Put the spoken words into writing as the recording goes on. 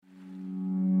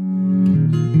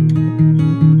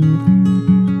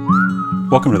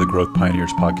Welcome to the Growth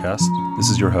Pioneers podcast. This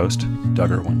is your host,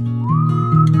 Doug Irwin.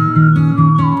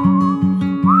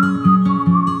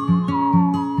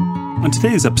 On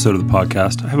today's episode of the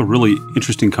podcast, I have a really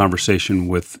interesting conversation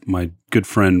with my good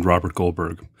friend, Robert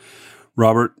Goldberg.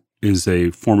 Robert is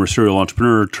a former serial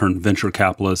entrepreneur turned venture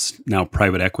capitalist, now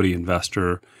private equity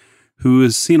investor, who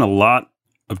has seen a lot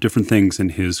of different things in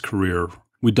his career.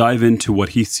 We dive into what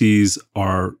he sees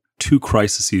are two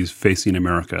crises facing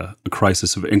America, a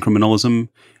crisis of incrementalism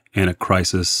and a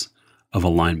crisis of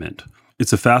alignment.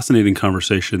 It's a fascinating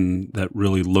conversation that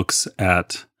really looks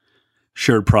at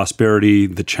shared prosperity,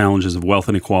 the challenges of wealth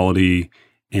inequality,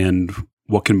 and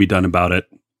what can be done about it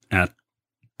at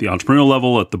the entrepreneurial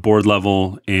level, at the board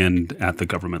level, and at the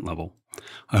government level.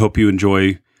 I hope you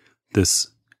enjoy this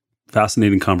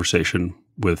fascinating conversation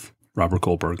with Robert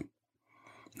Goldberg.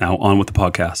 Now on with the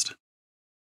podcast.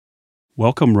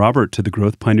 Welcome, Robert, to the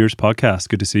Growth Pioneers podcast.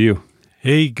 Good to see you.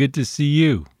 Hey, good to see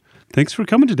you. Thanks for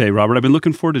coming today, Robert. I've been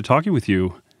looking forward to talking with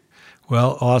you.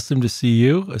 Well, awesome to see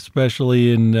you,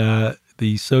 especially in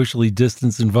the socially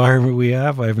distanced environment we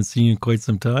have. I haven't seen you in quite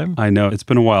some time. I know. It's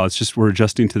been a while. It's just we're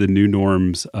adjusting to the new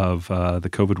norms of the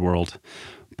COVID world.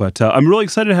 But I'm really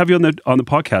excited to have you on the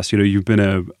podcast. You know, you've been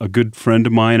a good friend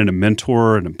of mine and a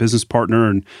mentor and a business partner,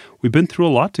 and we've been through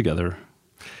a lot together.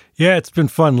 Yeah, it's been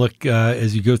fun. Look,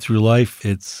 as you go through life,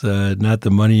 it's not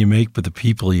the money you make, but the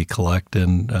people you collect.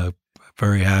 And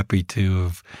very happy to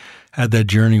have had that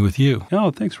journey with you.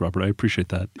 Oh, thanks, Robert. I appreciate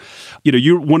that. You know,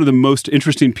 you're one of the most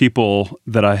interesting people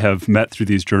that I have met through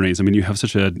these journeys. I mean, you have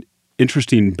such an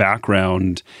interesting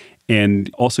background, and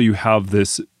also you have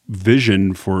this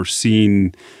vision for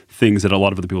seeing things that a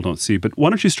lot of other people don't see. But why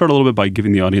don't you start a little bit by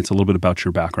giving the audience a little bit about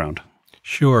your background?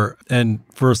 Sure. And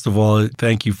first of all,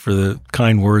 thank you for the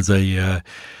kind words.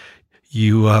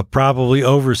 You probably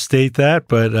overstate that,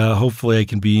 but hopefully I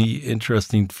can be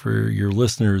interesting for your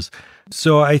listeners.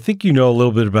 So I think you know a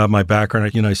little bit about my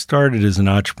background. You know, I started as an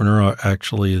entrepreneur,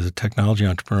 actually as a technology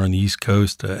entrepreneur on the East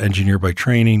Coast, engineer by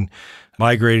training,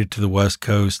 migrated to the West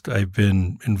Coast. I've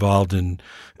been involved in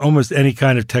almost any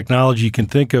kind of technology you can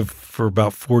think of for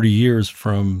about 40 years,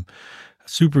 from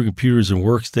supercomputers and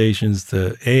workstations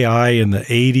to AI in the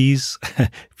 80s,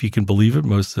 if you can believe it.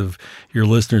 Most of your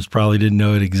listeners probably didn't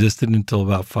know it existed until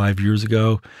about 5 years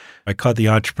ago. I caught the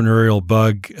entrepreneurial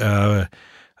bug, I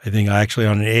think actually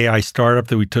on an AI startup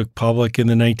that we took public in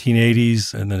the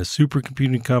 1980s, and then a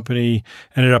supercomputing company,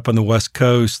 ended up on the West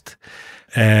Coast,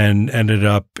 and ended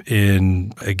up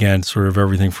in, again, sort of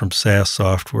everything from SaaS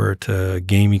software to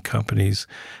gaming companies.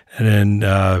 And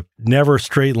then never a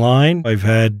straight line. I've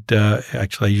had,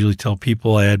 actually, I usually tell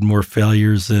people I had more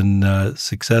failures than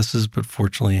successes, but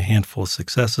fortunately a handful of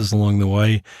successes along the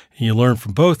way. And you learn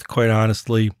from both, quite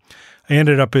honestly. I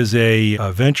ended up as a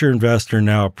venture investor,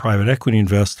 now a private equity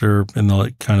investor in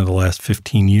the kind of the last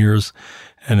 15 years.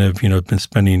 And have, been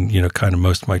spending, kind of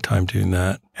most of my time doing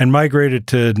that. And migrated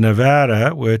to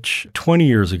Nevada, which 20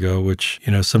 years ago, which,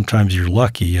 sometimes you're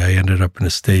lucky. I ended up in a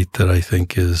state that I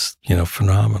think is,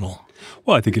 phenomenal.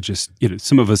 Well, I think it just,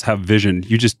 some of us have vision.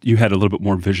 You had a little bit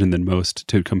more vision than most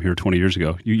to come here 20 years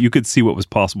ago. You could see what was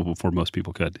possible before most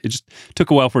people could. It just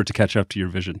took a while for it to catch up to your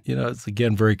vision. It's,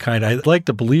 again, very kind. I'd like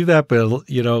to believe that, but,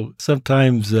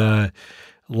 sometimes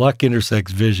luck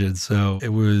intersects vision. So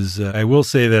it was, I will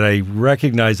say that I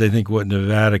recognized, I think, what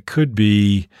Nevada could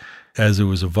be as it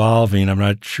was evolving. I'm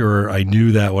not sure I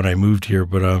knew that when I moved here,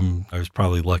 but I was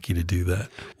probably lucky to do that.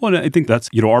 Well, I think that's,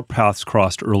 our paths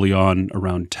crossed early on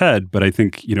around TED, but I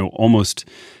think, almost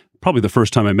probably the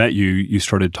first time I met you, you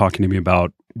started talking to me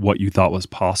about what you thought was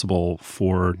possible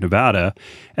for Nevada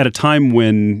at a time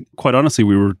when, quite honestly,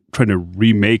 we were trying to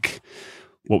remake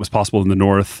what was possible in the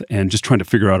North and just trying to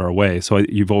figure out our way. So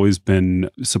you've always been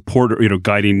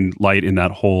guiding light in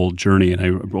that whole journey. And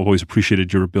I've always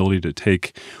appreciated your ability to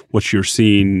take what you're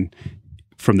seeing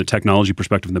from the technology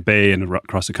perspective in the Bay and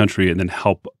across the country and then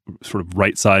help sort of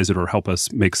right-size it or help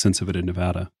us make sense of it in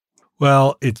Nevada.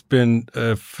 Well, it's been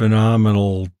a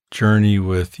phenomenal journey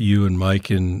with you and Mike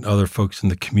and other folks in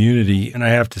the community. And I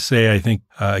have to say, I think,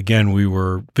 again, we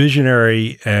were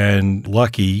visionary and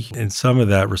lucky in some of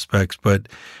that respects, but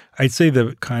I'd say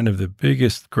the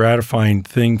biggest gratifying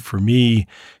thing for me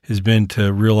has been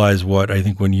to realize what I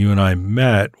think when you and I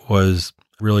met was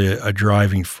really a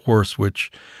driving force,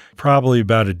 which probably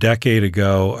about a decade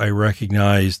ago, I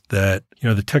recognized that,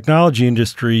 the technology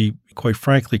industry, quite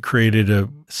frankly, created a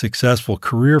successful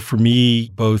career for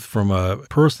me, both from a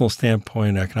personal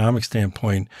standpoint, economic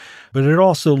standpoint, but it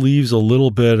also leaves a little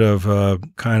bit of a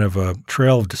kind of a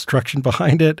trail of destruction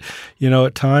behind it,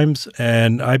 at times.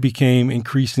 And I became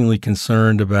increasingly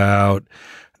concerned about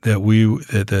that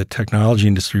the technology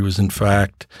industry was in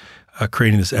fact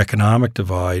creating this economic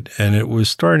divide, and it was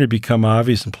starting to become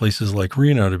obvious in places like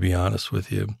Reno, to be honest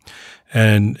with you.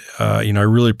 And I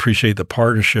really appreciate the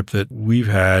partnership that we've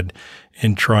had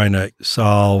in trying to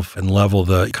solve and level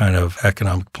the kind of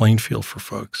economic playing field for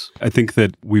folks. I think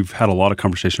that we've had a lot of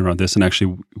conversation around this, and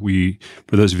actually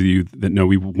for those of you that know,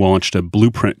 we launched a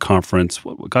Blueprint conference.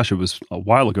 Gosh, it was a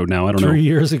while ago now. I don't know. 3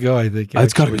 years ago, I think.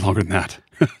 It's got to be longer than that.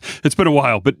 It's been a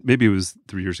while, but maybe it was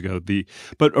 3 years ago.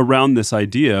 But around this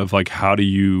idea of like, how do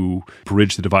you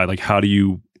bridge the divide? Like, how do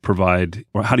you provide,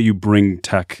 or how do you bring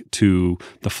tech to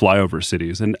the flyover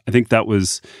cities? And I think that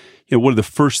was, one of the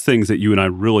first things that you and I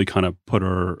really kind of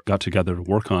got together to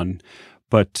work on.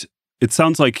 But it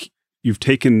sounds like you've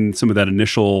taken some of that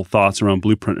initial thoughts around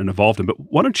Blueprint and evolved them. But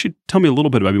why don't you tell me a little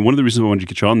bit about, one of the reasons I wanted to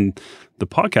get you on the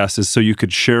podcast is so you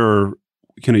could share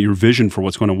kind of your vision for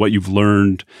what's going on, what you've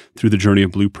learned through the journey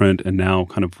of Blueprint, and now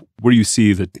kind of where do you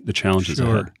see the challenges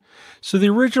ahead? So the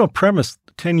original premise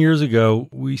 10 years ago,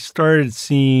 we started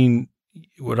seeing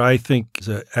what I think is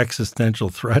an existential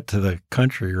threat to the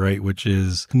country, right, which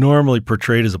is normally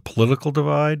portrayed as a political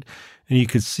divide. And you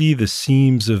could see the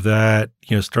seams of that,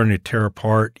 starting to tear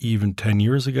apart even 10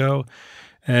 years ago.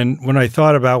 And when I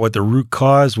thought about what the root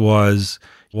cause was,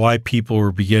 why people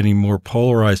were getting more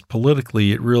polarized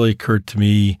politically, it really occurred to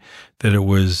me that it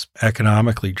was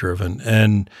economically driven.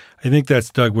 And I think that's,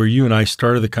 Doug, where you and I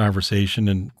started the conversation.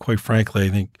 And quite frankly, I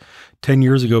think 10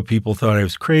 years ago, people thought I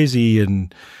was crazy.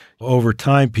 And over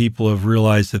time, people have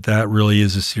realized that really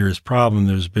is a serious problem.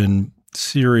 There's been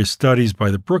serious studies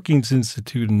by the Brookings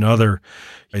Institute and other,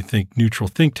 I think, neutral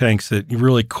think tanks that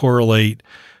really correlate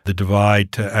the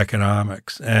divide to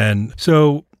economics. And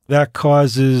so that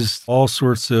causes all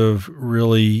sorts of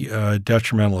really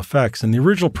detrimental effects. And the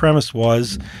original premise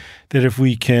was that if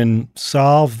we can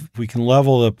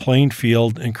level the playing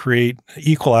field and create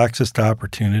equal access to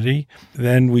opportunity,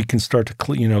 then we can start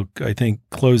to, I think,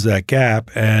 close that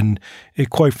gap. And it,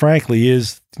 quite frankly,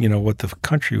 is, what the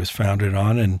country was founded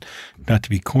on. And not to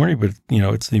be corny, but,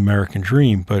 it's the American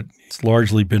dream, but it's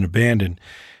largely been abandoned.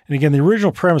 And again, the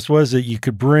original premise was that you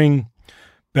could bring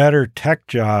better tech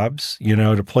jobs,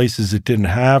 to places that didn't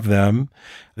have them,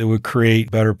 that would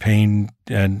create better paying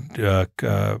and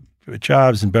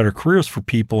jobs and better careers for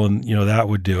people, and that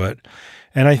would do it.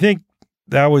 And I think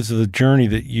that was the journey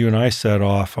that you and I set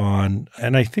off on,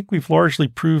 and I think we've largely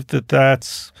proved that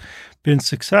that's been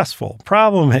successful.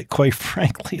 Problem, quite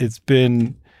frankly, it's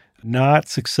been not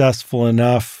successful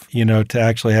enough, to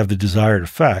actually have the desired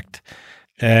effect.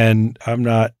 And I'm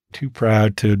not too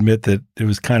proud to admit that it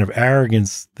was kind of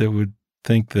arrogance that would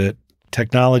think that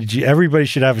everybody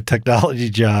should have a technology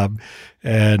job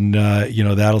and,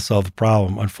 that'll solve the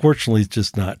problem. Unfortunately, it's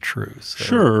just not true. So.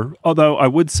 Sure. Although I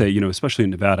would say, especially in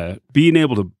Nevada, being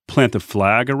able to plant the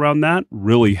flag around that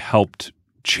really helped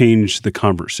change the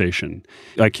conversation.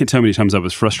 I can't tell how many times I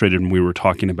was frustrated when we were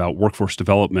talking about workforce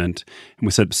development and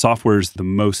we said software is the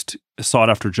most sought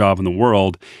after job in the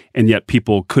world, and yet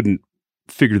people couldn't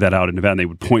figure that out in Nevada. And they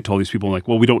would point to all these people and like,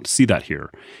 well, we don't see that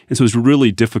here. And so it was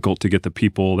really difficult to get the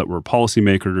people that were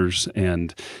policymakers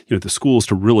and, the schools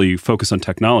to really focus on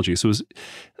technology. So it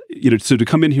was, so to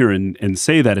come in here and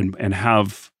say that and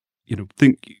have,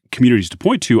 think communities to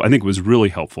point to, I think was really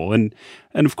helpful. And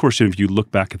of course, if you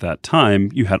look back at that time,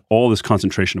 you had all this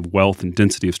concentration of wealth and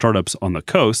density of startups on the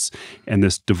coasts and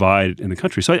this divide in the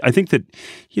country. So I think that,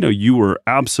 you were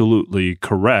absolutely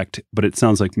correct, but it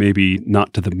sounds like maybe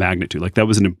not to the magnitude. Like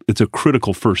it's a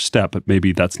critical first step, but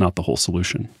maybe that's not the whole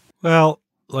solution. Well,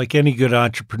 like any good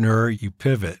entrepreneur, you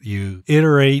pivot, you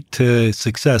iterate to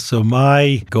success. So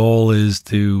my goal is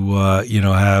to,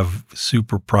 have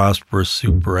super prosperous,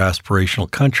 super aspirational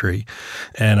country.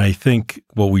 And I think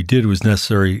what we did was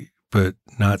necessary, but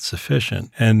not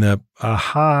sufficient. And the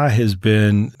aha has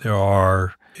been,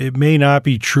 it may not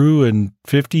be true in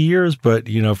 50 years, but,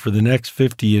 for the next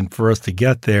 50 and for us to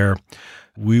get there,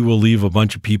 we will leave a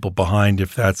bunch of people behind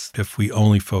if we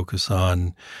only focus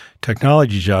on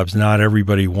technology jobs. Not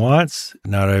everybody wants,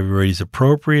 not everybody's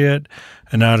appropriate,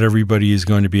 and not everybody is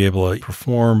going to be able to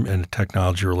perform in a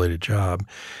technology-related job.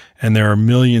 And there are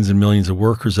millions and millions of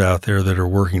workers out there that are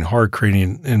working hard,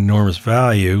 creating enormous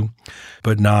value,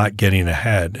 but not getting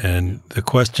ahead. And the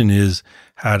question is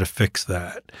how to fix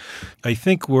that. I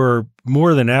think we're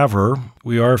more than ever,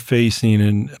 we are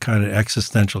facing a kind of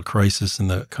existential crisis in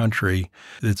the country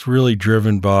that's really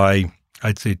driven by,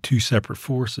 I'd say, two separate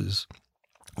forces.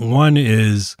 One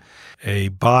is a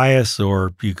bias,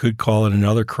 or you could call it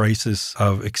another crisis,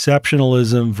 of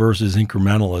exceptionalism versus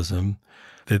incrementalism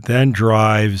that then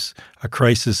drives a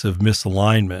crisis of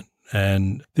misalignment.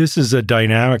 And this is a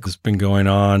dynamic that's been going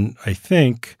on, I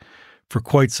think, for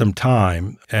quite some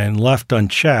time. And left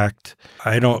unchecked,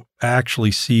 I don't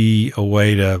actually see a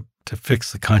way to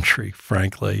fix the country,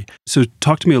 frankly. So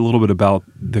talk to me a little bit about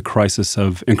the crisis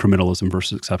of incrementalism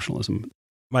versus exceptionalism.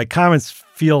 My comments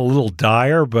feel a little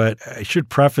dire, but I should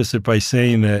preface it by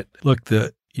saying that, look,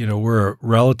 we're a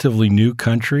relatively new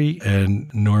country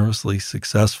and enormously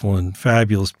successful and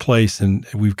fabulous place. And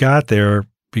we've got there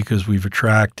because we've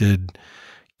attracted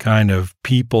kind of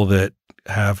people that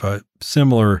have a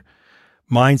similar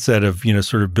mindset of,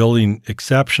 sort of building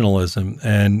exceptionalism.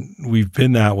 And we've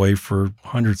been that way for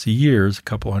hundreds of years, a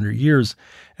couple hundred years.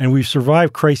 And we've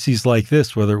survived crises like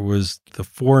this, whether it was the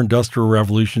 4 industrial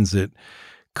revolutions that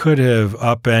could have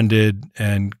upended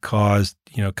and caused,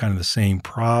 kind of the same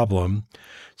problem.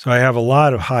 So I have a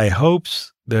lot of high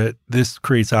hopes that this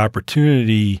creates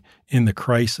opportunity in the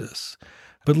crisis.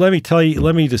 But let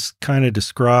me just kind of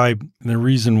describe the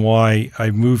reason why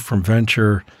I moved from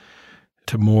venture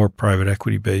to more private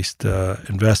equity-based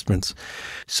investments.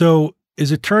 So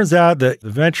as it turns out that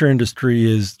the venture industry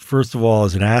is, first of all,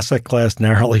 as an asset class,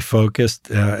 narrowly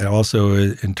focused. And also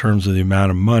in terms of the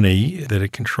amount of money that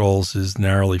it controls is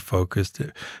narrowly focused.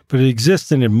 But it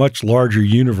exists in a much larger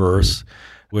universe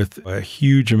with a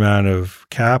huge amount of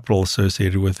capital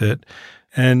associated with it.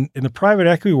 And in the private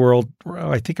equity world,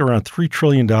 I think around $3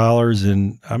 trillion,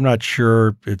 and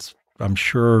I'm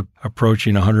sure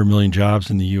approaching 100 million jobs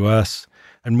in the U.S.,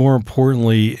 and more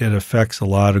importantly, it affects a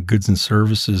lot of goods and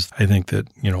services, I think, that,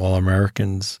 all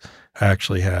Americans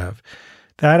actually have.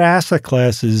 That asset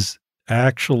class is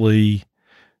actually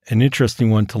an interesting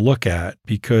one to look at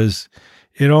because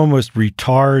it almost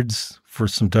retards, for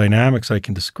some dynamics I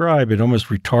can describe, it almost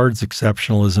retards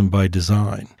exceptionalism by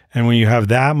design. And when you have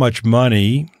that much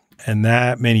money and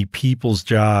that many people's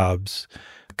jobs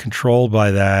controlled by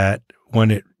that,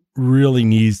 when it really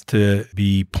needs to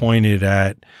be pointed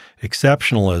at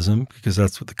exceptionalism, because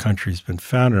that's what the country's been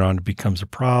founded on, it becomes a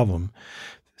problem.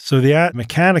 So the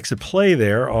mechanics at play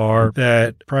there are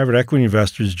that private equity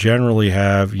investors generally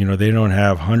have, they don't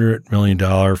have $100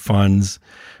 million funds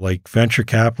like venture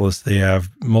capitalists. They have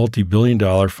multi-billion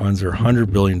dollar funds or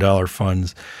 $100 billion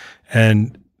funds.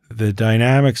 And the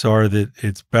dynamics are that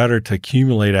it's better to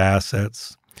accumulate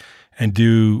assets and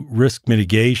do risk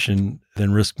mitigation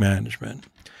than risk management.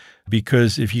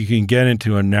 Because if you can get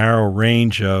into a narrow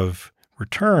range of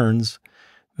returns,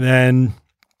 then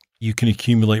you can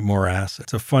accumulate more assets.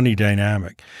 It's a funny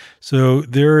dynamic. So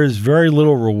there is very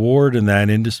little reward in that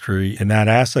industry, in that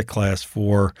asset class,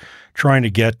 for trying to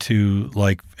get to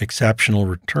like exceptional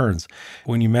returns.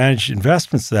 When you manage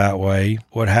investments that way,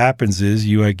 what happens is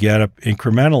you get up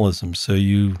incrementalism. So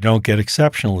you don't get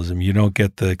exceptionalism. You don't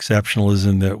get the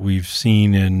exceptionalism that we've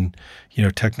seen in,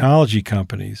 technology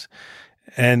companies.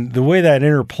 And the way that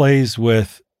interplays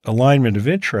with alignment of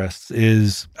interests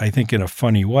is, I think, in a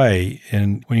funny way.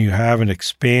 And when you have a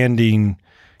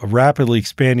rapidly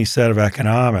expanding set of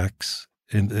economics,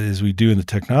 as we do in the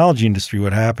technology industry,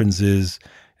 what happens is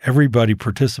everybody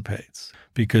participates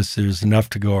because there's enough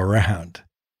to go around.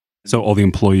 So all the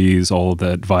employees, all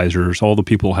the advisors, all the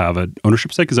people have an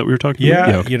ownership stake? Is that what you're talking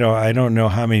about? Yeah. Okay. I don't know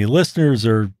how many listeners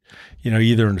are,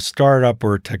 either in a startup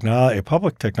or a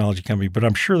public technology company, but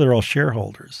I'm sure they're all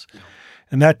shareholders.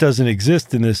 And that doesn't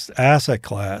exist in this asset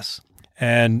class.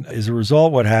 And as a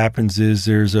result, what happens is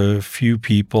there's a few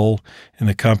people in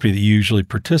the company that usually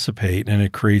participate, and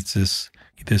it creates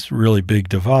this really big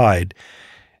divide.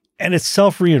 And it's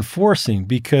self-reinforcing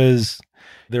because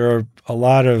there are a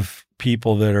lot of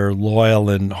people that are loyal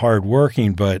and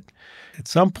hardworking, but at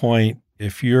some point,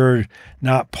 if you're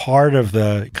not part of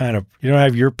you don't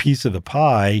have your piece of the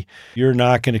pie, you're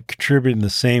not going to contribute in the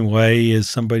same way as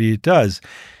somebody that does.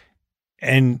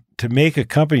 And to make a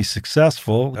company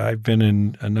successful, I've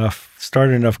been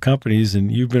started enough companies,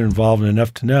 and you've been involved in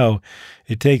enough to know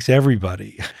it takes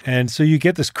everybody. And so you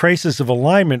get this crisis of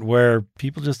alignment where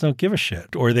people just don't give a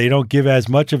shit, or they don't give as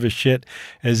much of a shit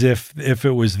as if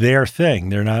it was their thing.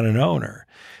 They're not an owner.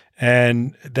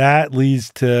 And that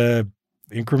leads to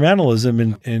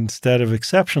incrementalism instead of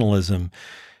exceptionalism.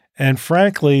 And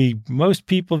frankly, most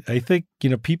people, I think,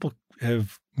 people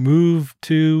have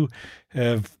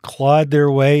clawed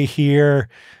their way here,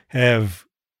 have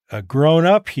grown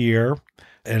up here,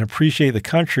 and appreciate the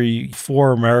country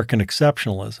for American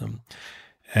exceptionalism.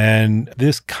 And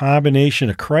this combination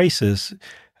of crisis,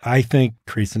 I think,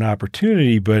 creates an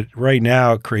opportunity, but right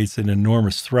now it creates an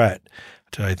enormous threat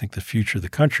to, I think, the future of the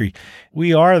country. I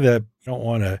don't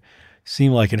want to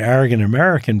seem like an arrogant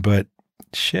American, but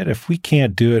shit, if we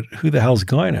can't do it, who the hell's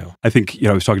going to? I think,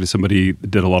 I was talking to somebody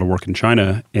that did a lot of work in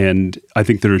China, and I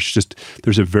think there's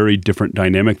a very different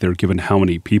dynamic there given how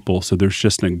many people. So there's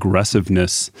just an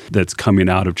aggressiveness that's coming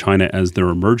out of China as they're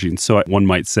emerging. So one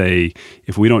might say,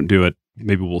 if we don't do it,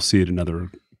 maybe we'll see it in other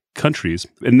countries.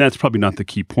 And that's probably not the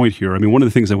key point here. I mean, one of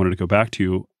the things I wanted to go back to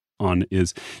you on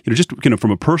is, just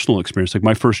from a personal experience, like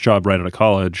my first job right out of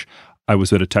college, I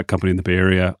was at a tech company in the Bay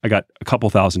Area. I got a couple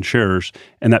thousand shares,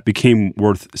 and that became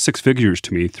worth six figures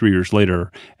to me 3 years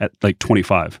later at like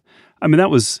 25. I mean, that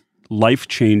was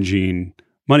life-changing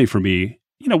money for me.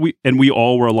 We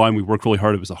all were aligned. We worked really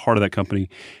hard. It was the heart of that company.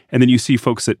 And then you see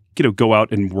folks that, go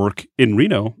out and work in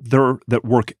Reno, that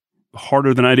work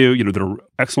harder than I do. There are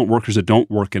excellent workers that don't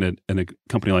work in a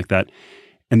company like that.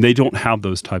 And they don't have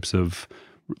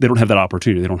they don't have that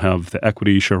opportunity. They don't have the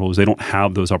equity shareholders. They don't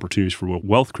have those opportunities for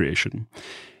wealth creation.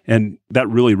 And that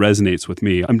really resonates with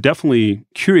me. I'm definitely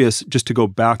curious just to go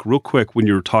back real quick when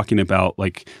you're talking about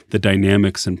like the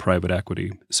dynamics in private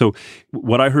equity. So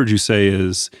what I heard you say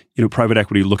is, private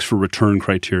equity looks for return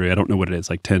criteria. I don't know what it is,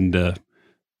 like 10 to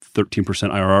 13%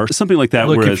 IRR, something like that.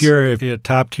 Look, whereas, if you're a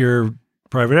top tier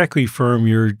private equity firm,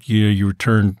 you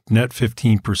return net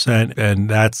 15%, and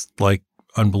that's like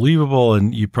unbelievable.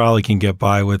 And you probably can get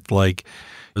by with like,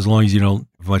 as long as you don't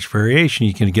have much variation,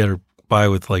 you can get by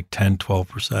with like 10,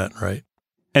 12%, right?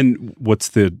 And what's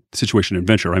the situation in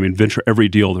venture? I mean, venture, every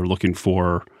deal they're looking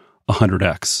for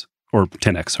 100x or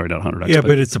 10x, sorry, not 100x. Yeah,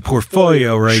 but it's a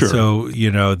portfolio, right? Sure. So,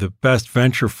 the best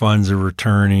venture funds are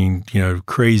returning,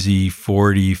 crazy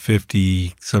 40,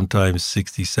 50, sometimes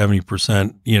 60,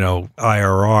 70%,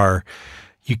 IRR.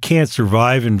 You can't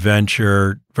survive in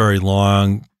venture very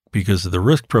long because of the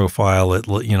risk profile at,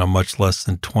 much less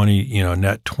than 20,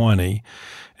 net 20.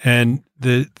 And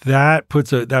that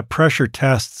pressure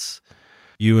tests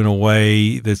you in a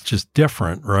way that's just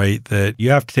different, right? That you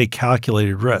have to take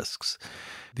calculated risks.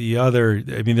 There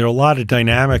are a lot of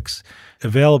dynamics.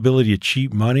 Availability of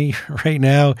cheap money right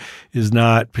now is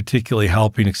not particularly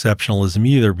helping exceptionalism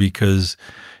either, because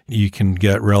you can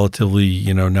get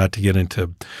relatively, not to get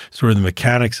into sort of the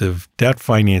mechanics of debt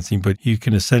financing, but you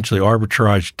can essentially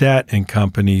arbitrage debt in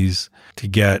companies to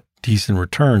get decent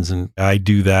returns. And I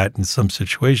do that in some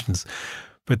situations.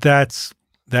 But that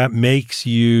makes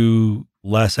you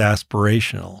less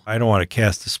aspirational. I don't want to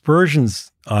cast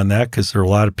aspersions on that because there are a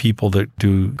lot of people that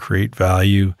do create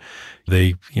value.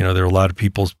 There are a lot of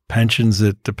people's pensions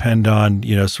that depend on,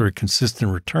 sort of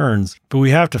consistent returns. But we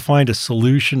have to find a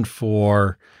solution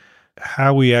for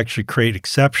how we actually create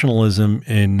exceptionalism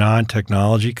in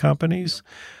non-technology companies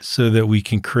so that we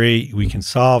can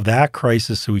solve that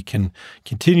crisis, so we can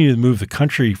continue to move the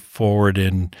country forward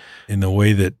in the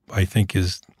way that I think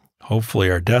is hopefully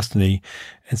our destiny.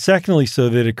 And secondly, so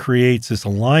that it creates this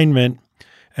alignment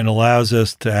and allows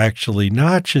us to actually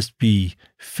not just be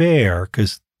fair,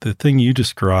 because the thing you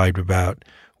described about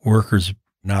workers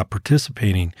not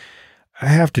participating, I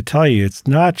have to tell you, it's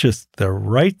not just the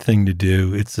right thing to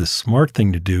do, it's the smart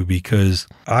thing to do, because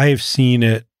I have seen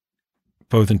it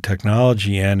both in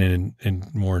technology and in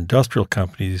more industrial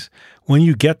companies. When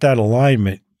you get that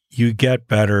alignment, you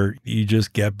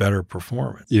just get better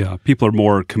performance. Yeah, people are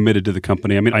more committed to the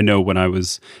company. I mean, I know when I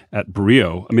was at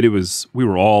Brio, we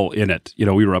were all in it.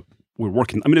 We were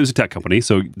working. It was a tech company,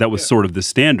 so that was sort of the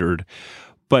standard.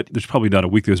 But there's probably not a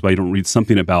week that goes by you don't read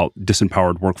something about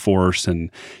disempowered workforce and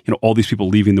all these people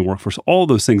leaving the workforce. All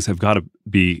those things have got to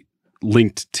be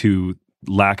linked to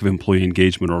lack of employee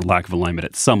engagement or lack of alignment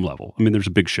at some level. There's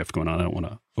a big shift going on. I don't want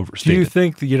to overstate it. Do you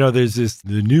think that, there's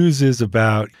the news is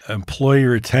about employee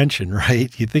retention,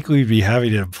 right? You think we'd be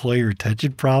having an employee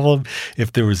retention problem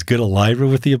if there was good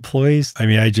alignment with the employees?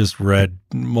 I just read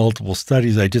multiple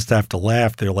studies. I just have to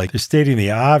laugh. They're stating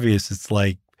the obvious. It's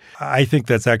like, I think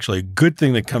that's actually a good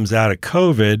thing that comes out of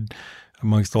COVID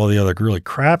amongst all the other really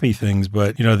crappy things,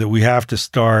 but that we have to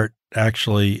start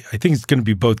actually, I think it's going to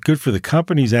be both good for the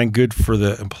companies and good for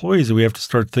the employees, that we have to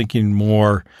start thinking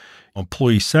more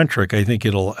employee-centric. I think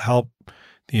it'll help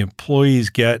the employees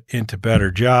get into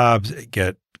better jobs,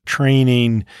 get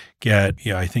training, get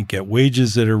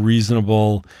wages that are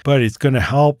reasonable, but it's going to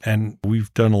help, and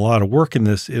we've done a lot of work in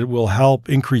this, it will help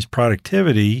increase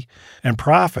productivity and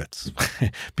profits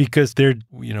because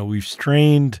we've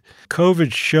strained.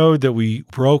 COVID showed that we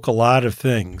broke a lot of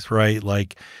things, right?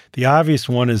 Like the obvious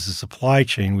one is the supply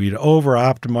chain. We'd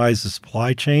over-optimized the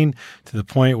supply chain to the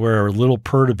point where a little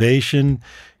perturbation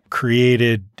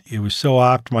it was so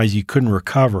optimized you couldn't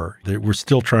recover. We're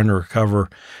still trying to recover.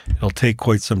 It'll take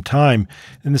quite some time.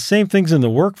 And the same thing's in the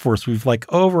workforce. We've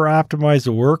over-optimized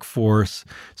the workforce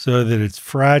so that it's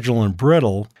fragile and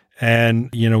brittle. And,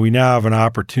 we now have an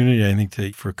opportunity, I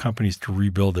think, for companies to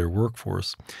rebuild their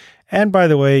workforce. And by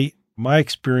the way, my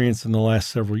experience in the last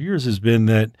several years has been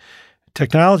that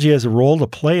technology has a role to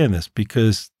play in this,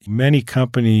 because many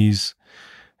companies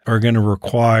are going to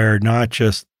require not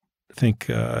just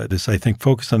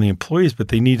focus on the employees, but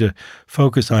they need to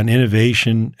focus on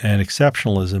innovation and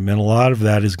exceptionalism. And a lot of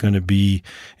that is going to be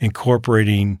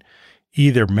incorporating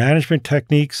either management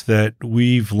techniques that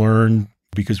we've learned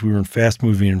because we were in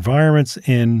fast-moving environments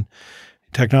in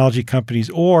technology companies,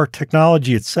 or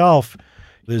technology itself.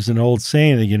 There's an old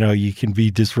saying that, you can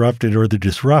be disrupted or the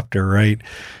disruptor, right?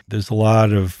 There's a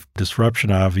lot of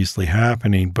disruption obviously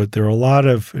happening, but there are a lot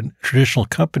of traditional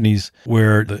companies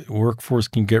where the workforce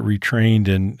can get retrained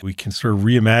and we can sort of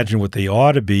reimagine what they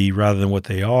ought to be rather than what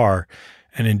they are.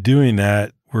 And in doing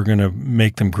that, we're going to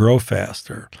make them grow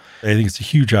faster. I think it's a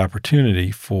huge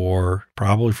opportunity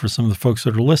probably for some of the folks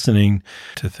that are listening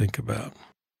to think about.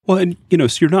 Well, and,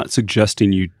 so you're not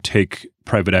suggesting you take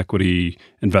private equity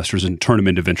investors and turn them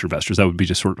into venture investors. That would be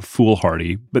just sort of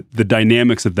foolhardy. But the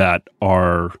dynamics of that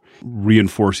are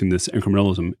reinforcing this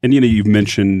incrementalism. And, you've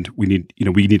mentioned we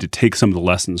need to take some of the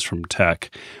lessons from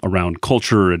tech around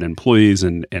culture and employees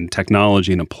and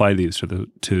technology and apply these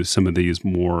to some of these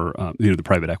more, the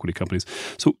private equity companies.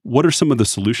 So what are some of the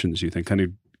solutions you think? Kind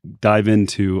of dive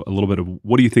into a little bit of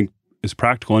what do you think is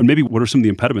practical, and maybe what are some of the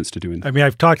impediments to doing that? I mean,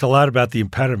 I've talked a lot about the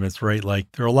impediments, right?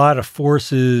 Like there are a lot of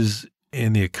forces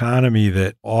in the economy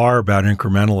that are about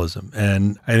incrementalism,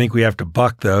 and I think we have to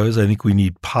buck those. I think we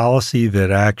need policy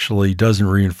that actually doesn't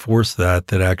reinforce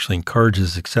that actually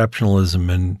encourages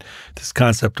exceptionalism and this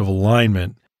concept of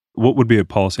alignment. What would be a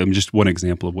policy? I mean, just one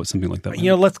example of what something like that might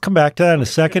be. Let's come back to that in a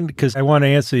second, because I want to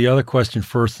answer the other question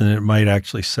first, and it might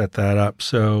actually set that up.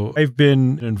 So I've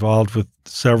been involved with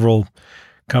several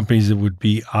companies that would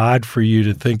be odd for you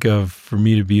to think of for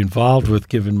me to be involved with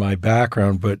given my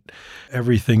background, but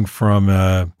everything from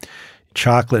a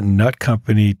chocolate and nut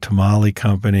company, tamale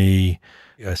company,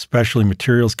 a specialty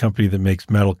materials company that makes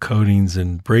metal coatings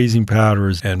and brazing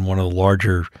powders, and one of the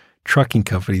larger trucking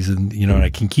companies. And, and I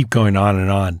can keep going on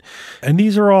and on. And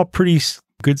these are all pretty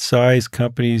good sized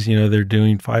companies. They're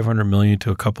doing $500 million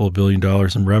to a couple of $1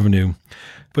 billion in revenue,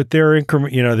 but they're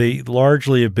they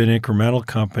largely have been incremental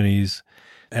companies.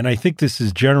 And I think this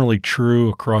is generally true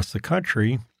across the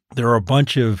country. There are a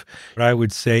bunch of, what I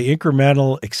would say,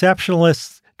 incremental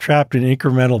exceptionalists trapped in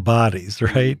incremental bodies,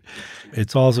 right?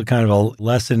 It's also kind of a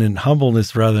lesson in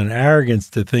humbleness rather than arrogance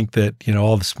to think that,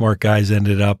 all the smart guys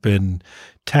ended up in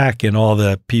tech and all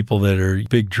the people that are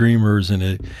big dreamers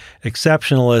and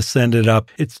exceptionalists ended up.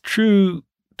 It's true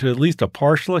to at least a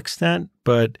partial extent,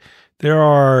 but there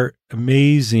are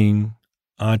amazing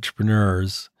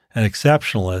entrepreneurs and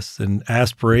exceptionalists and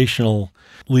aspirational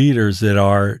leaders that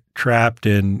are trapped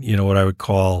in, what I would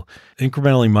call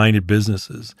incrementally minded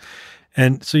businesses.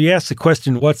 And so you ask the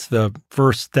question, what's the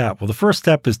first step? Well, the first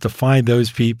step is to find those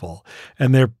people,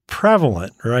 and they're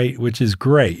prevalent, right? Which is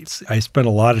great. I spend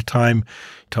a lot of time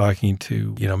talking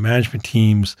to, management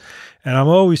teams, and I'm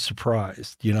always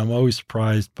surprised. I'm always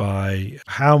surprised by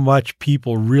how much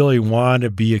people really want to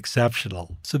be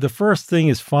exceptional. So the first thing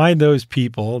is find those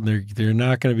people. They're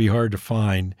not going to be hard to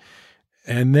find.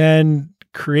 And then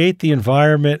create the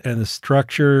environment and the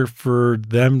structure for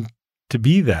them to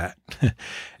be that.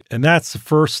 And that's the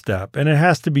first step. And it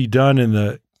has to be done in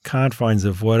the confines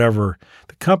of whatever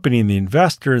the company and the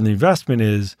investor and the investment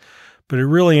is. But it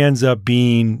really ends up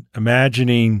being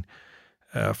imagining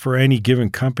for any given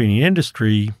company and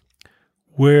industry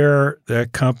where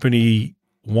that company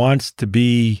wants to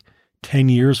be 10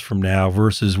 years from now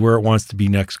versus where it wants to be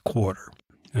next quarter.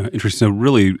 Interesting. So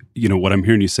really, what I'm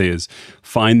hearing you say is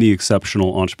find the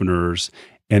exceptional entrepreneurs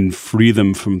and free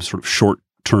them from sort of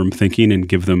short-term thinking and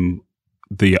give them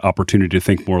the opportunity to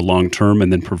think more long-term,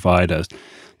 and then provide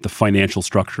the financial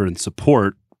structure and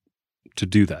support to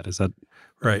do that. Is that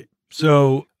right?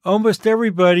 So almost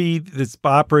everybody that's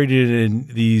operated in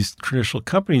these traditional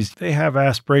companies, they have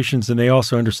aspirations, and they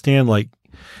also understand, like,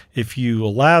 if you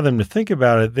allow them to think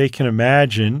about it, they can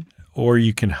imagine, or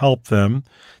you can help them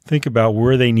think about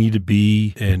where they need to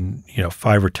be in,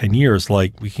 5 or 10 years.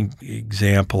 Like we can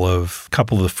example of a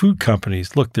couple of the food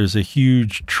companies. Look, there's a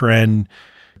huge trend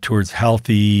towards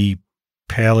healthy,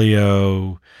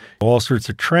 paleo, all sorts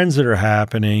of trends that are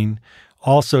happening,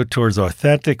 also towards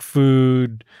authentic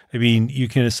food. I mean, you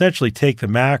can essentially take the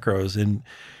macros, and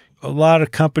a lot of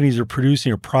companies are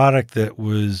producing a product that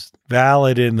was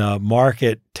valid in the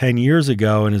market 10 years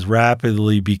ago and is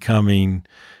rapidly becoming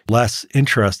less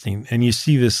interesting. And you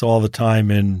see this all the time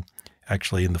in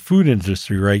the food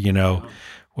industry, right?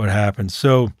 What happens.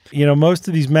 So, most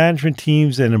of these management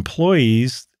teams and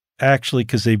employees actually,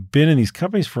 because they've been in these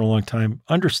companies for a long time,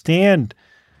 understand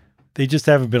they just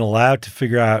haven't been allowed to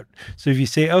figure out. So if you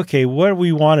say, okay, what do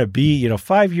we want to be,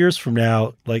 5 years from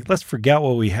now, like let's forget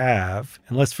what we have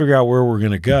and let's figure out where we're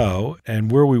going to go and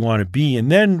where we want to be.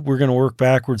 And then we're going to work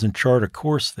backwards and chart a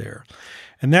course there.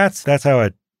 And that's how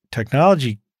a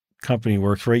technology company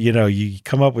works, right? You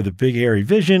come up with a big, hairy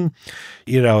vision.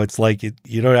 It's like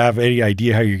you don't have any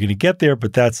idea how you're going to get there,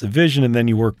 but that's the vision. And then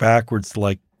you work backwards to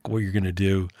like what you're going to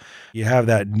do. You have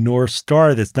that North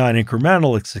Star that's not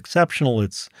incremental, it's exceptional,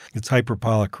 it's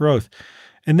hyperbolic growth.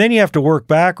 And then you have to work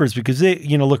backwards because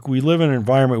look, we live in an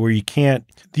environment where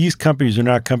these companies are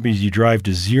not companies you drive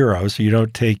to zero. So you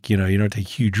don't take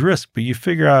huge risk, but you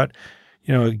figure out,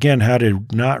 again, how to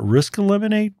not risk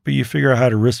eliminate, but you figure out how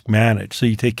to risk manage. So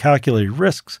you take calculated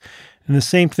risks. And the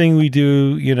same thing we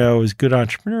do, as good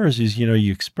entrepreneurs is,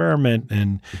 you experiment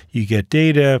and you get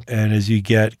data. And as you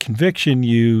get conviction,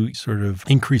 you sort of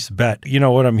increase the bet.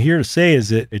 What I'm here to say is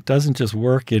that it doesn't just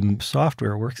work in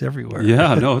software, it works everywhere.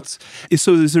 Yeah, no,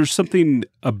 so is there something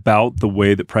about the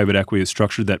way that private equity is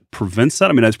structured that prevents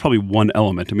that? I mean, that's probably one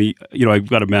element. I mean, I've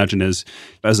got to imagine as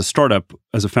a startup,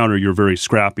 as a founder, you're very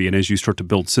scrappy. And as you start to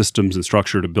build systems and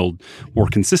structure to build more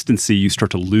consistency, you start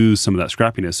to lose some of that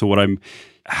scrappiness. So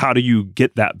how do you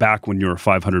get that back when you're a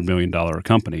 $500 million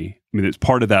company? I mean, it's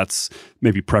part of that's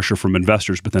maybe pressure from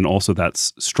investors, but then also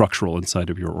that's structural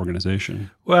inside of your organization.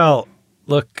 Well,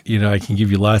 look, I can give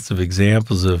you lots of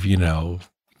examples of,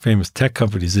 famous tech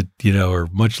companies that, are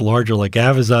much larger like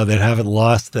Amazon that haven't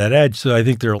lost that edge. So I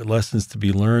think there are lessons to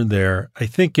be learned there. I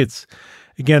think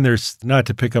again, there's not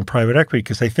to pick on private equity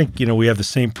because I think, we have the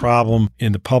same problem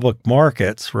in the public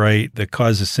markets, right, that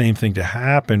cause the same thing to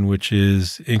happen, which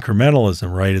is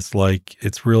incrementalism, right? It's like,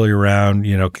 it's really around,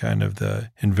 kind of the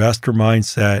investor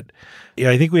mindset. Yeah,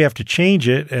 I think we have to change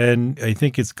it. And I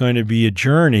think it's going to be a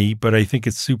journey, but I think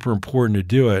it's super important to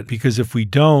do it because if we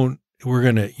don't, we're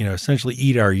going to, essentially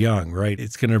eat our young, right?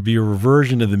 It's going to be a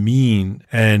reversion to the mean.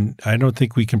 And I don't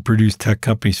think we can produce tech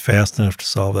companies fast enough to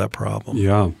solve that problem.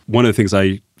 Yeah. One of the things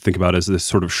I think about is this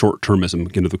sort of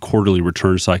short-termism. The quarterly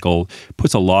return cycle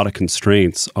puts a lot of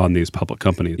constraints on these public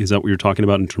companies. Is that what you're talking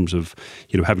about in terms of,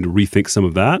 having to rethink some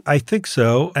of that? I think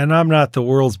so. And I'm not the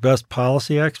world's best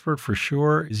policy expert for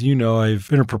sure. As you know, I've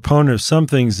been a proponent of some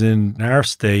things in our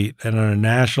state and on a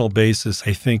national basis.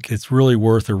 I think it's really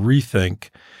worth a rethink.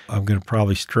 I'm going to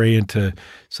probably stray into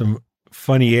some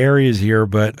funny areas here,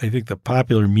 but I think the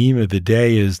popular meme of the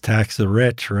day is tax the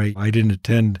rich, right? I didn't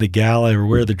attend the gala or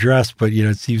wear the dress, but,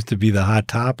 it seems to be the hot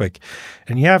topic.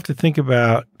 And you have to think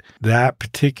about that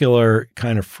particular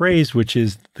kind of phrase, which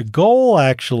is the goal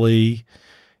actually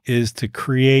is to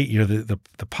create,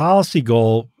 the policy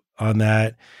goal on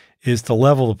that is to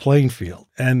level the playing field.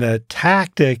 And the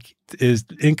tactic is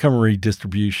income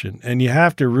redistribution. And you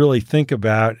have to really think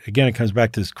about, again, it comes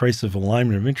back to this crisis of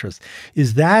alignment of interest.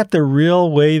 Is that the real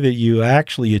way that you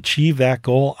actually achieve that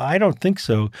goal? I don't think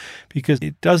so, because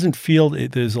it doesn't feel,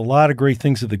 there's a lot of great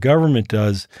things that the government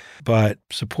does, but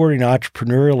supporting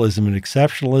entrepreneurialism and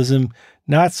exceptionalism,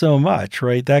 not so much,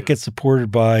 right? That gets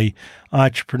supported by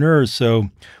entrepreneurs. So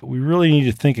we really need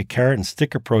to think a carrot and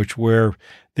stick approach where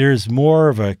there's more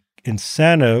of a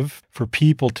incentive for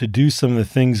people to do some of the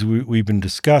things we've been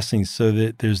discussing so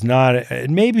that there's not,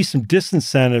 and maybe some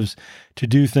disincentives to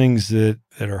do things that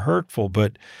are hurtful,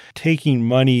 but taking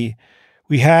money,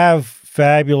 we have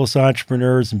fabulous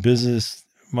entrepreneurs and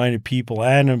business-minded people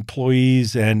and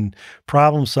employees and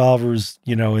problem solvers,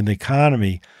 in the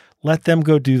economy. Let them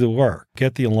go do the work,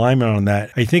 get the alignment on that.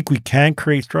 I think we can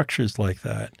create structures like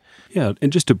that. Yeah,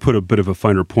 and just to put a bit of a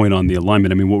finer point on the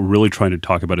alignment, I mean, what we're really trying to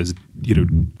talk about is,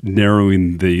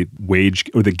 narrowing the wage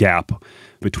or the gap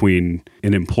between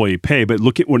an employee pay, but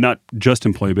not just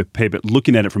employee pay, but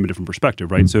looking at it from a different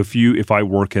perspective, right? So if I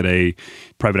work at a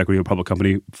private equity or public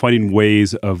company, finding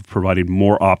ways of providing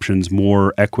more options,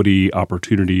 more equity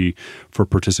opportunity for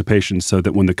participation so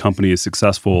that when the company is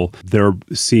successful, they're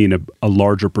seeing a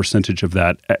larger percentage of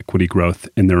that equity growth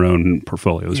in their own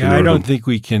portfolios. Yeah, I don't think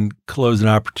we can close an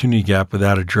opportunity gap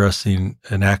without addressing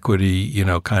an equity,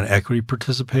 kind of equity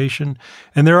participation.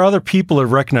 And there are other people that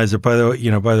recognize it. By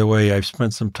the way, I've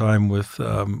spent some time with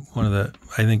I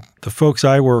think the folks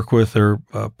I work with are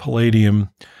Palladium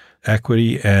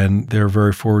Equity, and they're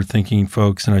very forward-thinking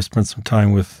folks. And I spent some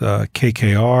time with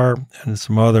KKR and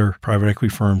some other private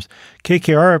equity firms.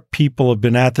 KKR people have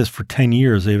been at this for 10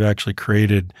 years. They've actually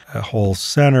created a whole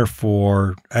center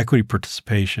for equity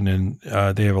participation,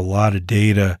 and they have a lot of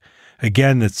data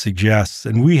again, that suggests,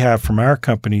 and we have from our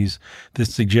companies, that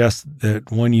suggests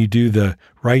that when you do the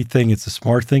right thing, it's a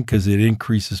smart thing because it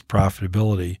increases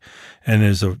profitability. And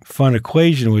there's a fun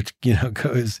equation which,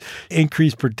 goes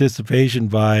increased participation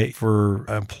for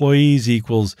employees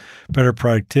equals better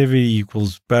productivity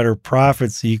equals better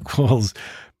profits equals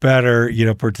better,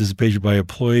 participation by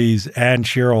employees and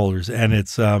shareholders. And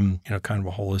it's, kind of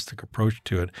a holistic approach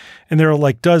to it. And there are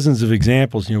like dozens of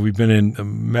examples. We've been in a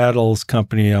metals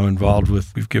company I'm involved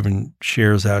with. We've given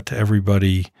shares out to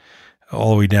everybody all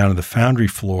the way down to the foundry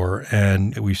floor.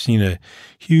 And we've seen a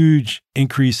huge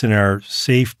increase in our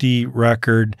safety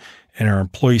record and our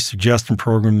employee suggestion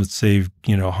program that saved,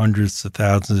 hundreds of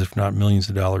thousands, if not millions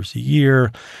of dollars a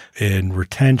year, in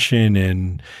retention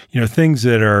and, things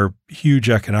that are huge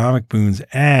economic boons.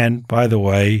 And by the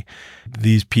way,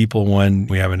 these people, when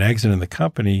we have an exit in the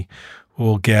company,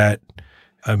 will get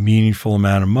a meaningful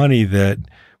amount of money that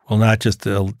will not just,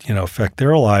 affect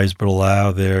their lives, but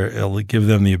it'll give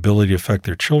them the ability to affect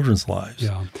their children's lives.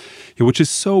 Yeah. Which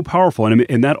is so powerful.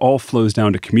 And that all flows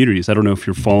down to communities. I don't know if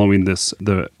you're following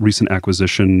the recent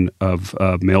acquisition of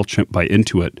MailChimp by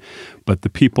Intuit, but the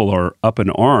people are up in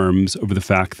arms over the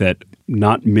fact that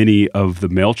not many of the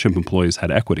MailChimp employees had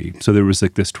equity. So there was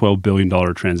like this $12 billion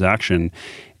transaction,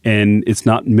 and it's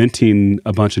not minting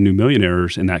a bunch of new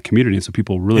millionaires in that community. And so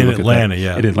people really look Atlanta, at that.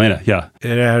 yeah. In Atlanta, yeah.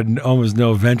 It had almost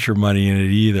no venture money in it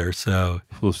either. So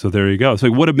there you go. So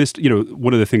what a missed,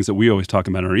 one of the things that we always talk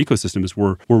about in our ecosystem is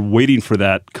we're waiting for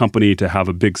that company to have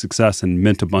a big success and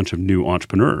mint a bunch of new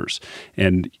entrepreneurs,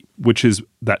 and which is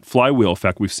that flywheel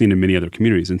effect we've seen in many other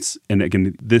communities. And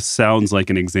again, this sounds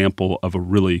like an example of a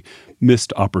really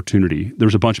missed opportunity.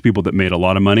 There's a bunch of people that made a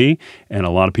lot of money and a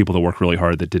lot of people that worked really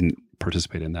hard that didn't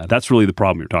participate in that. That's really the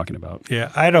problem you're talking about.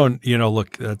 Yeah, I don't, I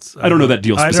don't know that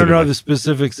deal specifically. I don't know the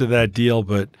specifics of that deal,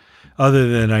 but other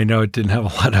than I know it didn't have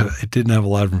a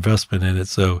lot of investment in it,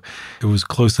 so it was a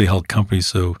closely held company.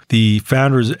 So the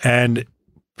founders and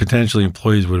potentially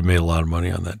employees would have made a lot of money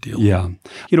on that deal. Yeah.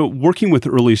 Working with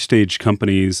early stage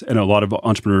companies and a lot of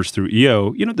entrepreneurs through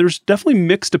EO, there's definitely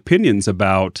mixed opinions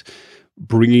about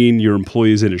bringing your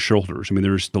employees in as shareholders. I mean,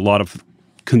 there's a lot of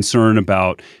concern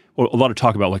about, or a lot of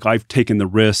talk about like, I've taken the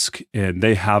risk and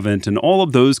they haven't, and all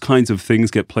of those kinds of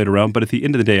things get played around. But at the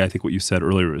end of the day, I think what you said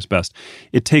earlier is best.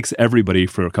 It takes everybody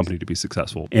for a company to be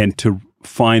successful, and to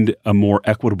find a more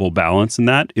equitable balance in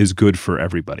that is good for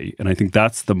everybody. And I think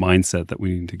that's the mindset that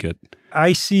we need to get.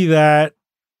 I see that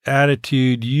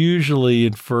attitude usually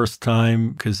in first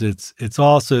time because it's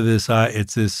also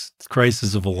this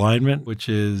crisis of alignment, which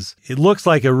is, it looks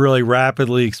like a really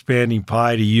rapidly expanding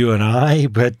pie to you and I,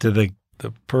 but to the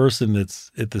person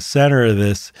that's at the center of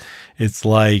this, it's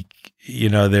like,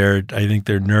 I think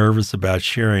they're nervous about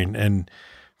sharing. And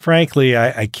frankly,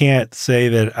 I can't say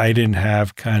that I didn't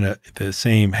have kind of the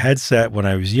same headset when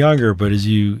I was younger, but as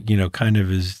you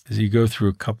go through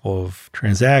a couple of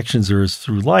transactions or as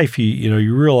through life,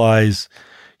 you realize,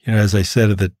 as I said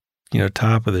at the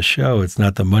top of the show, it's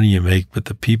not the money you make, but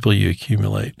the people you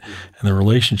accumulate and the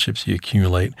relationships you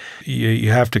accumulate.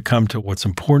 You have to come to what's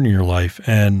important in your life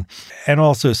and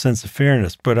also a sense of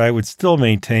fairness. But I would still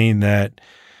maintain that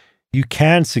you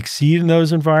can succeed in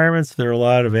those environments. There are a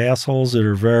lot of assholes that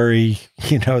are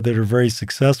very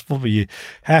successful, but you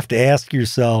have to ask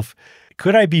yourself,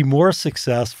 could I be more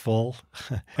successful?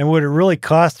 And would it really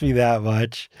cost me that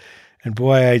much? And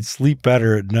boy, I'd sleep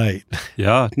better at night.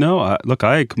 Yeah, no, look,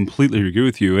 I completely agree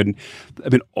with you. And I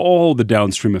mean, all the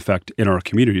downstream effect in our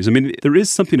communities. I mean, there is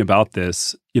something about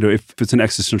this, if it's an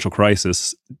existential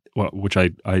crisis, which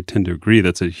I tend to agree,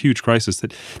 that's a huge crisis,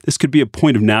 that this could be a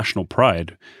point of national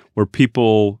pride where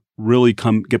people really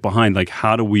get behind, like,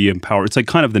 how do we empower? It's like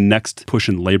kind of the next push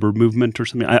in labor movement or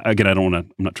something. I'm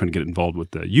not trying to get involved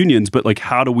with the unions, but like,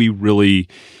 how do we really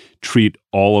treat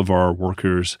all of our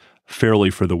workers fairly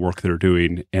for the work they're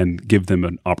doing and give them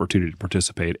an opportunity to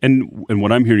participate? And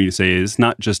what I'm hearing you say is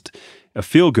not just a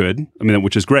feel good,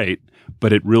 which is great,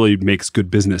 but it really makes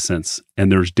good business sense.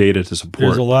 And there's data to support.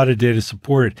 There's a lot of data to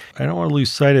support it. I don't want to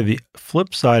lose sight of the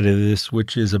flip side of this,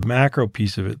 which is a macro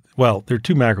piece of it. Well, there are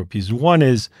two macro pieces. One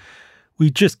is we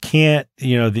just can't,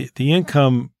 the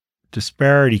income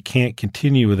disparity can't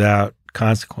continue without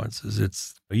consequences.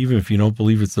 It's, even if you don't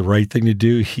believe it's the right thing to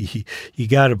do, you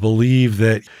got to believe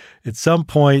that at some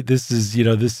point this is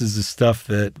the stuff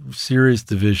that serious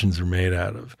divisions are made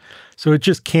out of. So it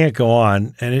just can't go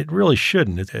on, and it really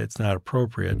shouldn't. It's not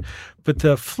appropriate. But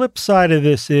the flip side of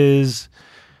this is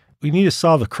we need to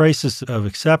solve the crisis of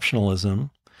exceptionalism,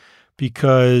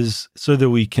 because so that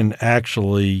we can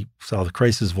actually solve the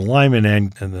crisis of alignment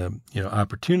and the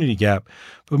opportunity gap.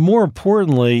 But more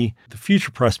importantly, the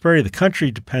future prosperity of the country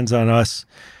depends on us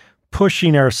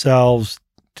pushing ourselves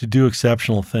to do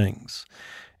exceptional things.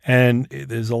 And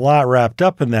there's a lot wrapped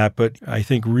up in that, but I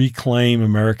think reclaim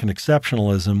American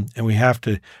exceptionalism, and we have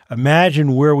to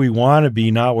imagine where we want to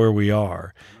be, not where we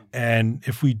are. And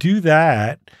if we do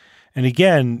that, and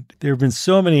again, there have been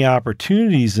so many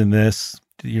opportunities in this,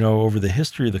 over the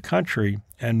history of the country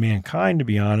and mankind, to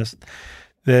be honest,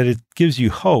 that it gives you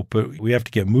hope, but we have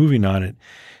to get moving on it.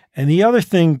 And the other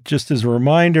thing, just as a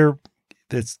reminder,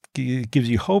 that gives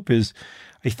you hope is,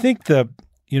 I think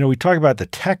we talk about the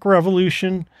tech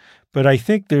revolution, but I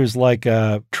think there's like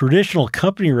a traditional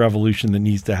company revolution that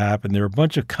needs to happen. There are a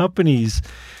bunch of companies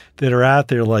that are out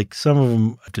there, like some of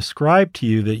them described to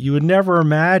you, that you would never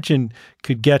imagine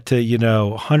could get to,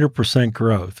 100%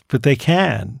 growth, but they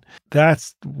can.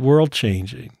 That's world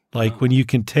changing. Like when you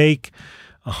can take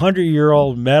a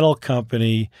 100-year-old metal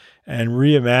company and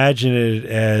reimagine it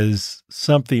as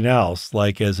something else,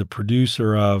 like as a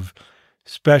producer of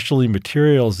specialty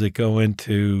materials that go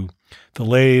into the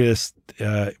latest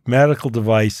medical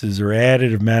devices or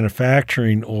additive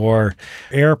manufacturing or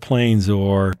airplanes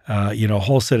or, a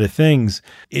whole set of things.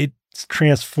 It's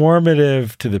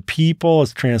transformative to the people,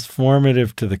 it's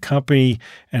transformative to the company,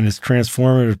 and it's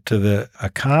transformative to the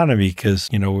economy because,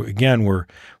 again, we're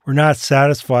not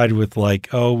satisfied with like,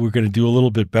 oh, we're going to do a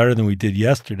little bit better than we did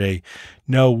yesterday.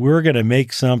 No, we're going to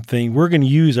make something. We're going to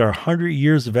use our 100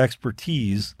 years of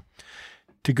expertise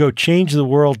to go change the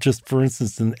world, just for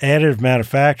instance, in additive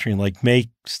manufacturing, like make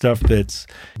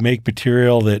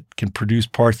material that can produce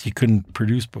parts you couldn't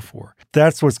produce before.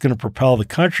 That's what's going to propel the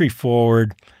country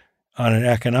forward on an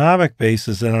economic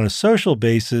basis and on a social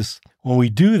basis. When we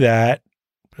do that,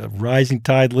 a rising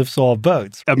tide lifts all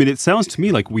boats. I mean, it sounds to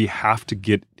me like we have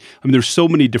to there's so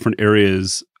many different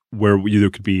areas where there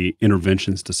could be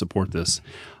interventions to support this.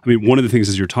 I mean, one of the things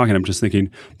as you're talking, I'm just thinking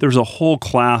there's a whole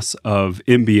class of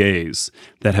MBAs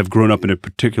that have grown up in a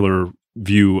particular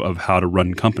view of how to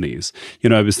run companies.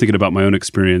 I was thinking about my own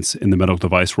experience in the medical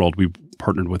device world. We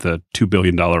partnered with a $2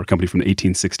 billion company from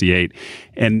 1868.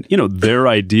 And, their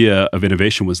idea of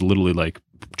innovation was literally like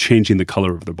changing the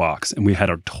color of the box. And we had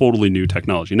a totally new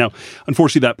technology. Now,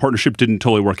 unfortunately, that partnership didn't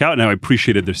totally work out. And I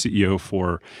appreciated the CEO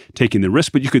for taking the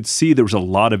risk, but you could see there was a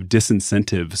lot of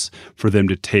disincentives for them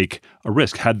to take a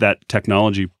risk. Had that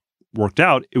technology worked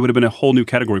out, it would have been a whole new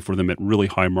category for them at really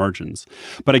high margins.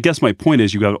 But I guess my point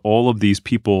is you got all of these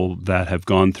people that have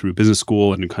gone through business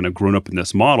school and kind of grown up in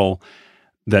this model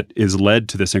that is led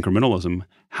to this incrementalism.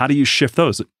 How do you shift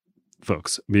those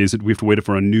folks? I mean, is it we have to wait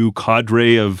for a new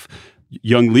cadre of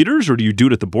young leaders, or do you do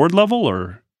it at the board level?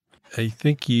 Or I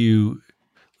think you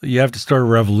have to start a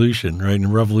revolution, right? And a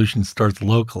revolution starts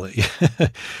locally.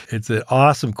 It's an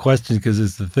awesome question because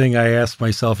it's the thing I ask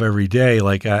myself every day.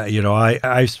 Like,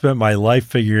 I've spent my life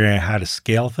figuring out how to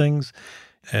scale things.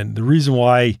 And the reason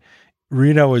why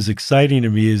Reno was exciting to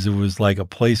me is it was like a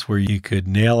place where you could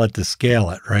nail it to scale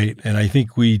it, right? And I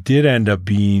think we did end up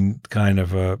being kind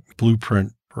of a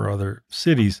blueprint for other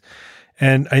cities.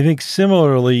 And I think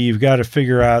similarly, you've got to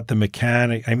figure out the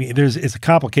mechanic. I mean, it's a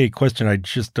complicated question. I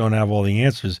just don't have all the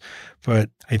answers,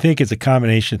 but I think it's a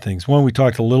combination of things. One, we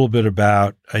talked a little bit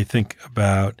about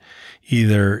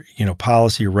either,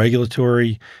 policy or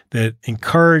regulatory that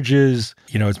encourages,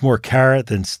 it's more carrot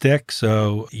than stick.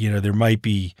 So, there might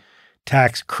be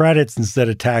tax credits instead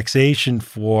of taxation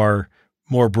for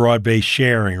more broad-based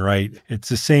sharing, right? It's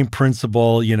the same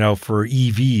principle, for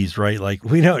EVs, right? Like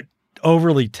we don't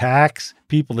overly tax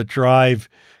people that drive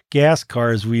gas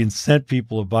cars. We incent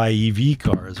people to buy EV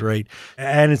cars, right?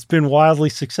 And it's been wildly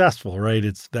successful, right?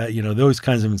 It's that, those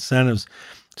kinds of incentives.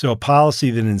 So a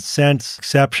policy that incents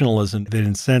exceptionalism, that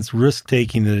incents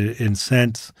risk-taking, that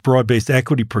incents broad-based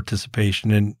equity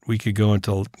participation, and we could go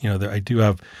into, I do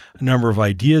have a number of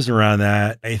ideas around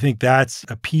that. I think that's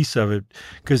a piece of it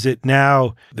because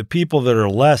now the people that are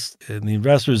less, and the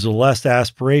investors are less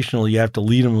aspirational, you have to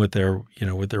lead them with their,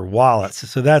 with their wallets.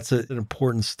 So that's an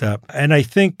important step. And I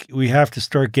think we have to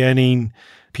start getting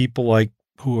people like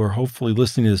who are hopefully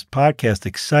listening to this podcast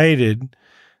excited,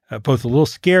 both a little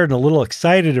scared and a little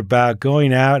excited about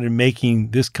going out and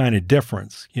making this kind of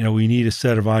difference. We need a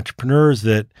set of entrepreneurs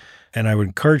and I would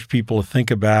encourage people to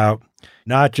think about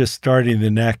not just starting the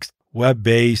next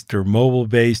web-based or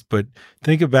mobile-based, but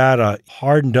think about a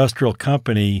hard industrial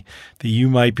company that you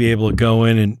might be able to go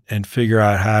in and figure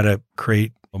out how to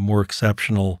create a more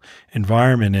exceptional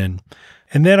environment in.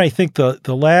 And then I think the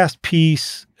last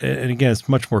piece, and again, it's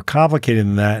much more complicated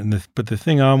than that, but the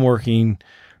thing I'm working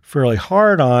fairly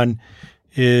hard on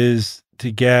is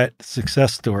to get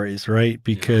success stories, right?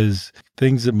 Because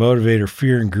things that motivate are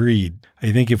fear and greed.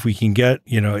 I think if we can get,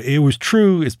 it was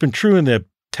true, it's been true in the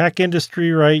tech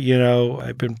industry, right?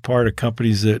 I've been part of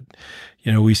companies that,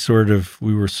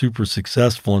 we were super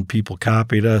successful and people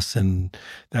copied us, and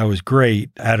that was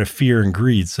great out of fear and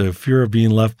greed. So fear of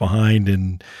being left behind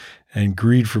and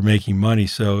greed for making money.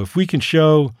 So if we can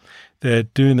show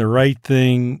that doing the right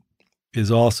thing is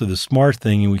also the smart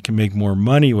thing and we can make more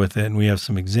money with it, and we have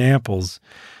some examples,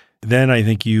 then I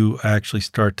think you actually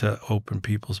start to open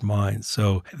people's minds.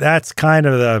 So that's kind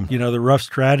of the rough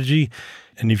strategy.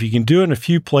 And if you can do it in a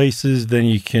few places, then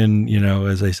you can,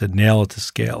 as I said, nail it to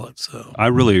scale it. So I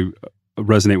really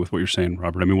resonate with what you're saying,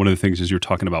 Robert. I mean, one of the things is you're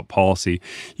talking about policy.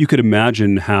 You could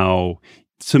imagine how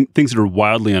some things that are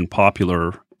wildly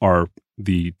unpopular are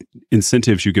the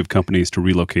incentives you give companies to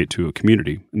relocate to a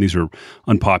community. And these are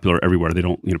unpopular everywhere. They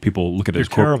don't, people look at it as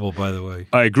terrible, by the way.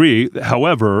 I agree.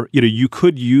 However, you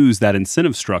could use that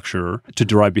incentive structure to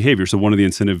derive behavior. So one of the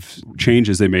incentive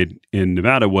changes they made in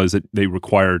Nevada was that they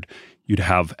required you to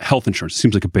have health insurance.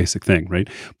 Seems like a basic thing, right?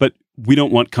 But we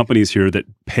don't want companies here that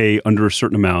pay under a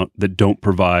certain amount that don't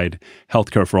provide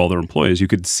healthcare for all their employees. You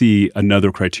could see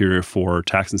another criteria for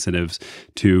tax incentives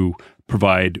to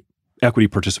provide equity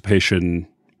participation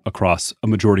across a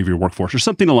majority of your workforce or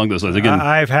something along those lines. Again,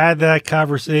 I've had that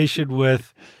conversation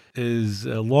with as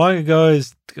long ago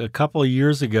as a couple of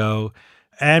years ago,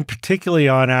 and particularly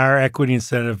on our equity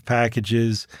incentive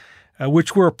packages,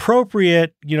 which were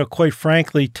appropriate, quite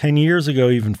frankly, 10 years ago,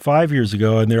 even 5 years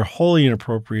ago, and they're wholly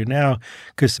inappropriate now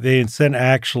because they incent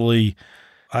actually,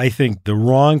 I think, the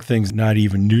wrong things, not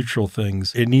even neutral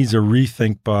things. It needs a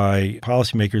rethink by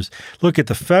policymakers. Look at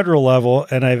the federal level,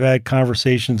 and I've had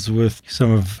conversations with some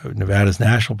of Nevada's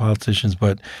national politicians,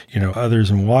 but,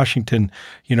 others in Washington,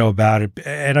 about it.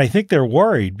 And I think they're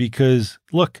worried because,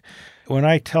 look, when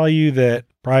I tell you that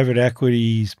private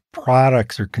equity's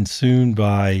products are consumed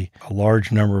by a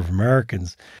large number of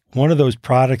Americans, one of those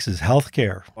products is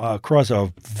healthcare across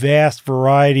a vast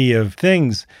variety of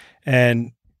things.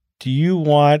 And do you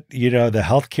want, the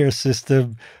healthcare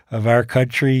system of our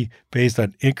country based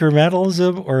on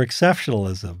incrementalism or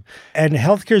exceptionalism? And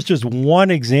healthcare is just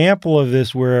one example of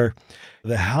this, where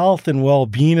the health and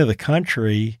well-being of the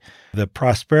country, the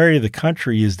prosperity of the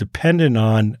country is dependent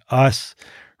on us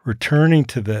returning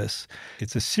to this.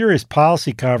 It's a serious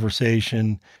policy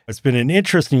conversation. It's been an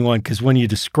interesting one because when you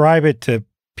describe it to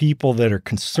people that are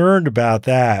concerned about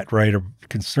that, right, or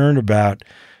concerned about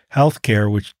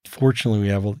healthcare, which fortunately we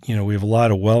have a lot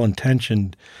of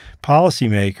well-intentioned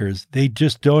policymakers, they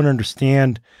just don't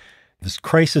understand this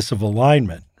crisis of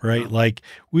alignment, right? Like,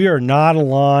 we are not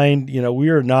aligned, we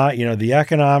are not, the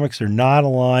economics are not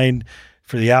aligned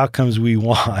for the outcomes we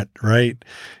want, right?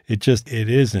 It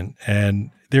isn't. And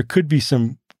there could be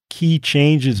some key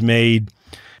changes made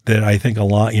that I think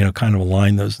kind of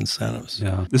align those incentives.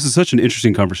 Yeah, this is such an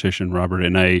interesting conversation, Robert.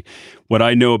 And what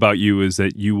I know about you is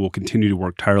that you will continue to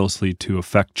work tirelessly to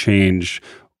affect change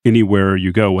anywhere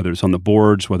you go, whether it's on the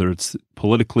boards, whether it's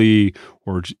politically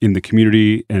or in the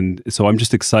community. And so I'm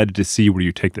just excited to see where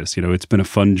you take this. It's been a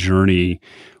fun journey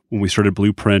when we started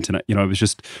Blueprint, and I was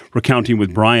just recounting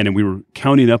with Brian, and we were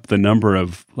counting up the number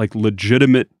of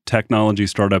legitimate technology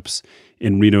startups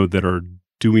in Reno that are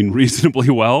doing reasonably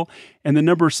well, and the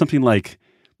number is something like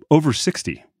over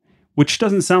 60, which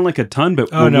doesn't sound like a ton, but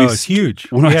it's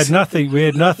huge. We had nothing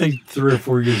 3 or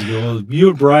 4 years ago. Well, you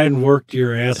and Brian worked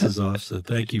your asses off, so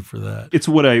thank you for that. It's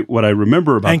what I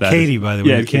remember about that. And Katie, by the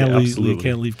way, you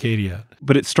can't leave Katie out.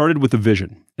 But it started with a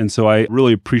vision, and so I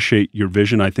really appreciate your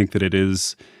vision. I think that it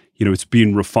is. It's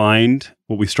being refined.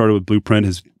 What we started with Blueprint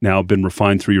has now been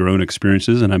refined through your own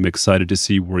experiences, and I'm excited to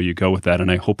see where you go with that. And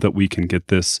I hope that we can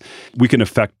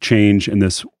affect change in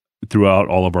this throughout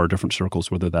all of our different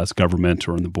circles, whether that's government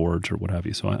or in the boards or what have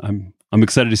you. So I'm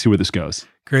excited to see where this goes.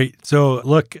 Great. So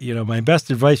look, my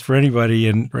best advice for anybody,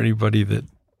 and for anybody that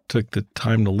took the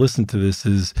time to listen to this,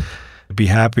 is I'd be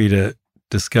happy to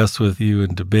discuss with you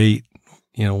and debate,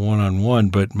 one-on-one.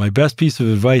 But my best piece of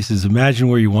advice is imagine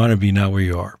where you want to be, not where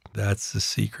you are. That's the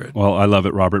secret. Well, I love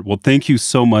it, Robert. Well, thank you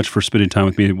so much for spending time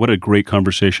with me. What a great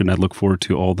conversation. I look forward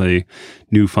to all the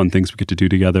new fun things we get to do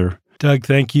together. Doug,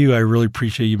 thank you. I really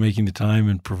appreciate you making the time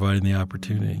and providing the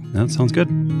opportunity. That sounds good.